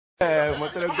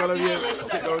Matalik ko lang yan.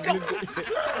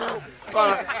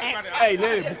 Hey,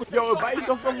 nee, buku jauh baik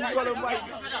dong kamu kalau baik.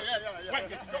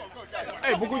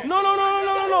 Eh, buku no.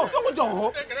 Kamu jauh.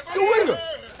 Jauh enggak?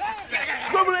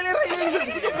 Kau boleh lari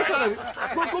ini.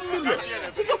 Kau komil.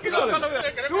 Kau komil.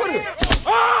 Jauh enggak?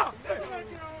 Ah!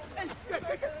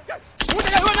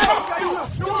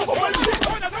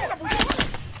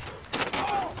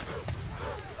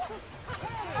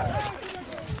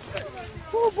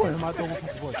 Oh boy, mato ko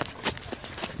boy.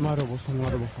 Marabos. Bilang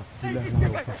marabos.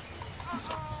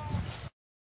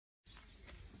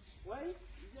 喂，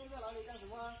你现在在哪里干什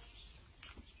么？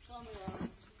上面啊。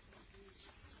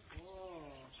哦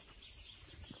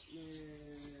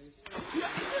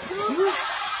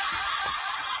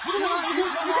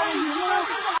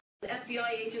，The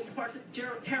FBI agents, parts of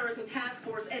terrorism task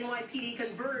force, NYPD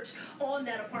converged on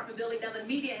that apartment building. Now, the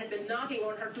media had been knocking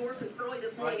on her door since early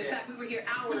this morning. In fact, we were here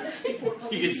hours before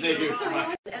police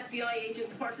arrived. The FBI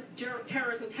agents, parts of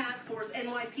terrorism task force,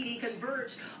 NYPD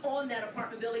converged on that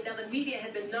apartment building. Now, the media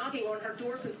had been knocking on her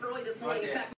door since early this morning. In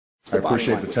fact, I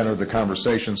appreciate the tenor of the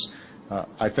conversations.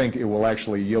 I think it will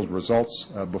actually yield results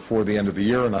before the end of the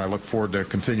year, and I look forward to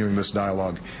continuing this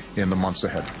dialogue in the months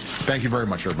ahead. Thank you very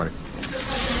much, everybody.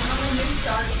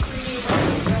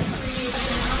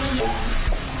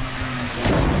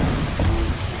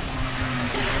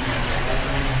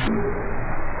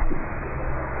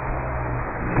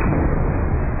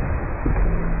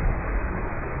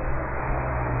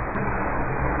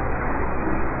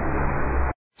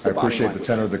 I appreciate the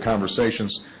tenor of the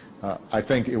conversations. I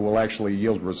think it will actually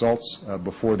yield results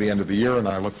before the end of the year, and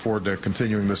I look forward to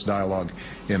continuing this dialogue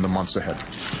in the months ahead.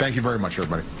 Thank you very much,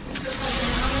 everybody.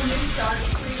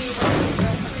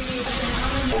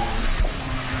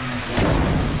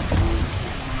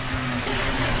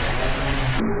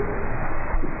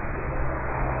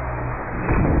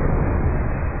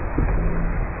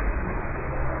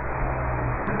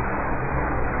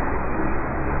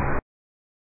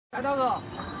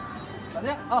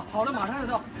好了，马上就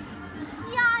到。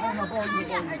呀，不好意思，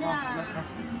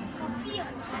好病。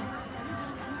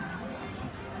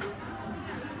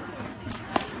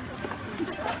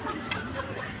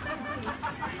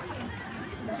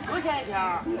多少钱一条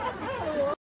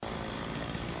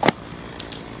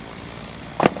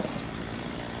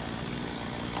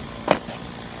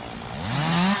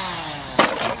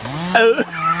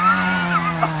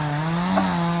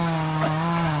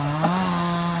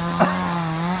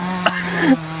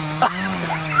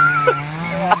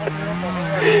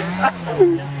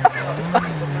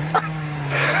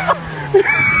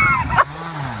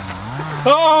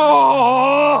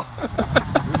？Oh!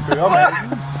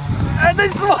 Det är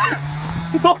så!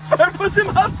 Doppar på sin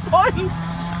handstång!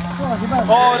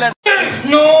 Oh, let's...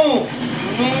 No!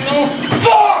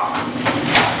 Fuck!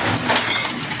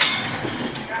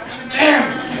 Damn!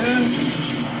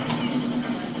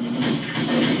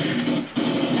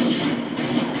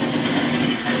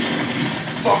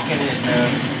 Fucking it,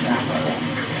 man.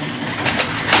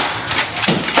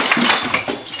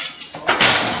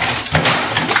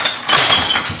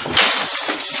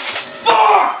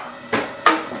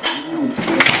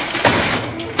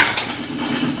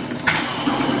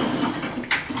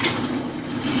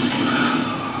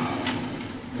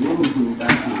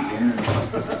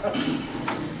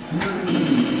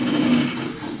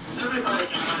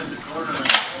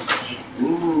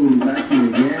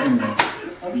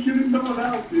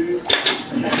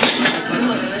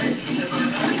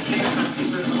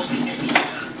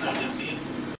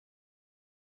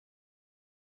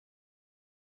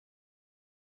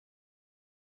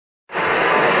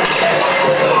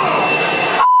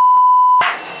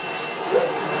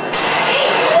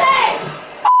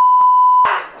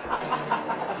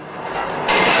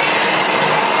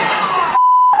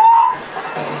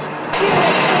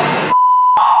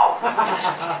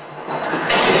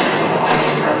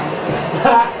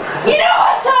 You know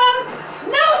what, Tom?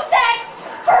 No sex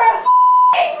for a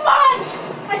f***ing month!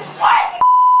 I swear to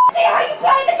see how you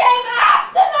play the game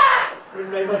after that! It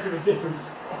wouldn't make much of a difference.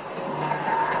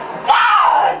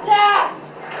 God!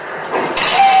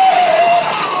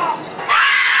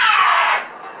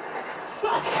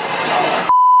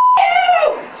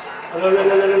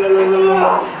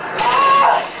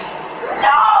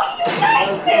 No, you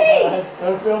like me!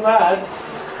 Don't feel bad.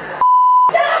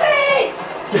 Damn it!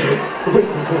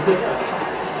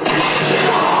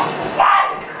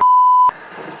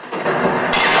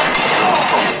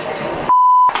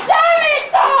 Damn it,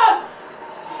 Tom!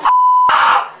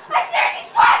 I seriously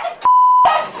swear to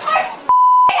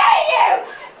I hate you!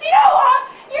 Do you know what?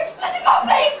 You're such a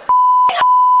complete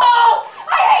asshole!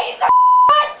 I hate you so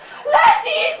much! Learn to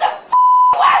use the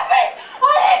weapons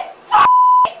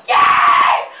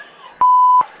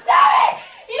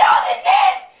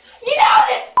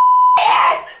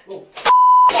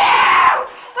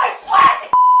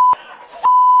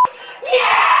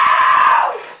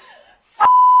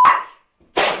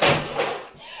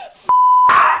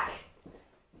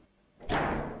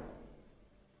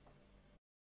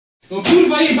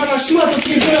jebana szmato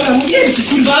pierdolona, mówiłem ci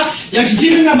kurwa, jak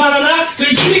idziemy na banana, to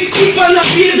idziemy kurwa na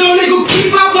pierdolonego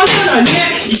kurwa banana,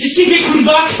 nie? I z ciebie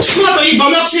kurwa szmato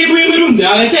jebana, przejebujemy rundę,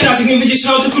 ale teraz jak nie będziesz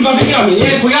szał, to kurwa wygramy,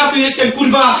 nie? Bo ja tu jestem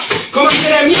kurwa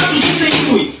komanderem, ja tu rzucę i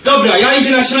chuj. Dobra, ja idę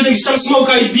na środek, rzucam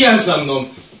smoka i wbijasz za mną.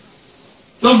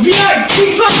 No wbijaj,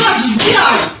 kurwa mać,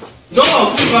 wbijaj! No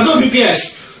kurwa, dobry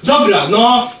pies. Dobra,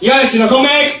 no, ja lecę na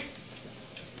domek.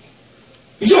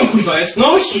 Gdzie on kurwa jest? No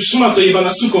chodź tu, szmato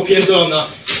jebana, suko pierdolona.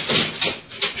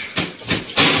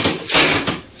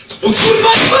 O kurwa,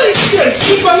 nie,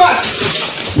 kurwa mać!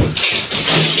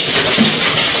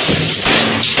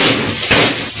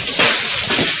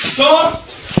 Co?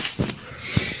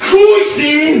 Chuj z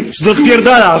tym! Co to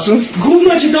odpierdalasz?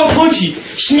 Gówno cię to obchodzi!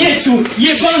 Śmiecu,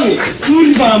 jebany,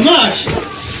 kurwa mać!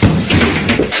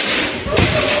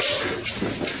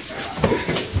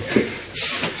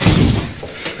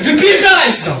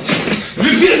 Wypierdalaj stąd!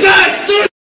 Wypierdalaj stąd!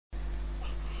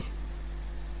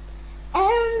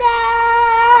 And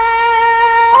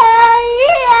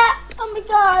yeah. Oh my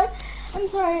god. I'm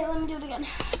sorry, let me do it again.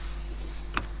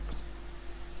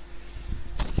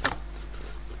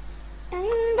 And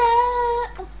yeah,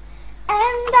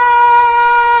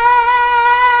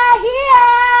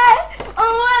 I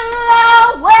will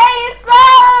always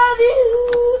love you.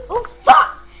 Oh fuck!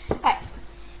 Alright.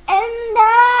 And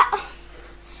yeah, I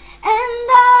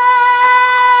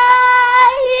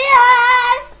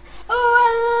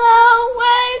will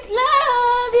always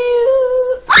love you.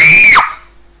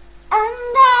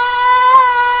 And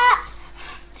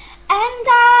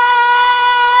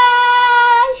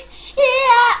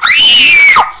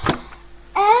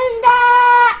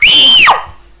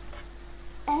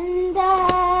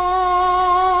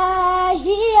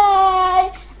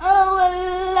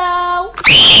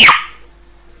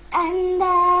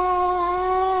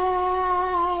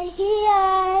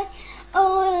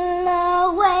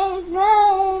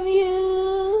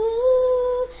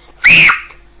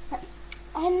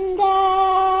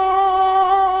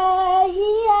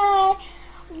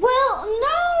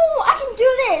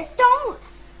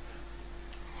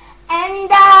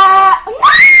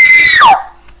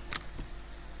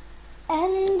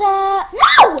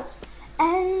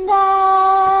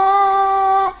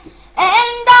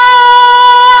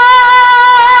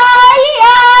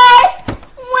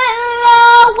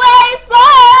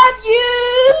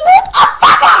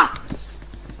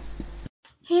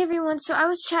So I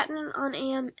was chatting on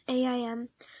AIM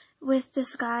with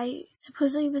this guy.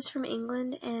 Supposedly he was from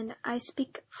England, and I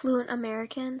speak fluent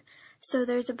American, so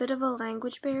there's a bit of a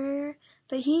language barrier,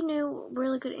 but he knew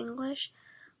really good English.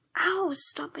 Ow,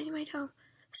 stop biting my toe.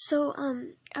 So,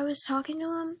 I was talking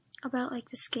to him about, like,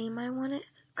 this game I wanted,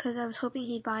 because I was hoping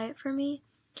he'd buy it for me,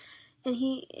 and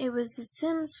it was The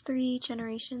Sims 3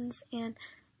 Generations, and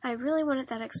I really wanted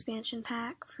that expansion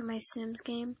pack for my Sims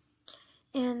game,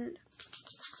 and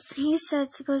he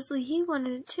said supposedly he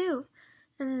wanted it too,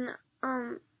 and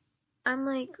I'm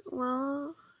like,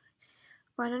 well,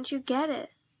 why don't you get it?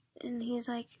 And he's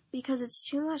like, because it's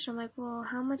too much. I'm like, well,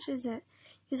 how much is it?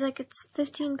 He's like, it's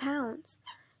 15 pounds.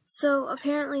 So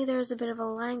apparently there's a bit of a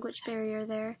language barrier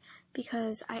there,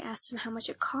 because I asked him how much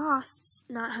it costs,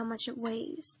 not how much it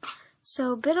weighs.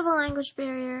 So a bit of a language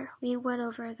barrier. We went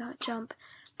over that jump,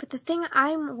 but the thing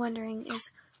I'm wondering is,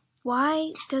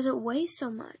 why does it weigh so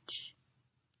much?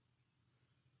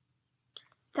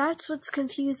 That's what's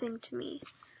confusing to me.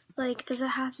 Like, does it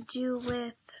have to do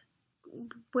with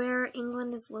where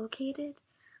England is located?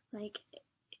 Like,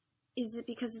 is it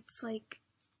because it's like,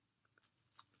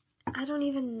 I don't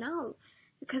even know.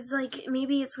 Because, like,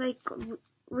 maybe it's like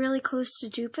really close to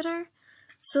Jupiter.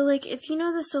 So, like, if you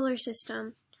know the solar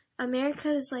system,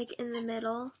 America is like in the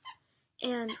middle,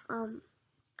 and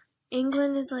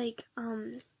England is like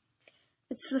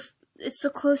it's the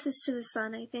closest to the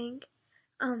sun, I think.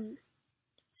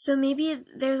 So maybe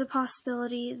there's a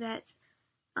possibility that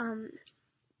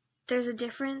there's a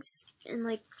difference in,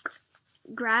 like,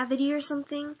 gravity or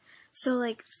something. So,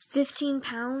 like, 15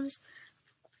 pounds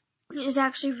is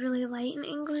actually really light in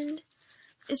England.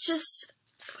 It's just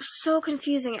so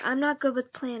confusing. I'm not good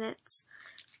with planets,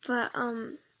 but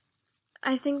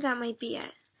I think that might be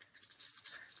it.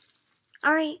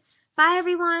 Alright, bye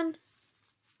everyone!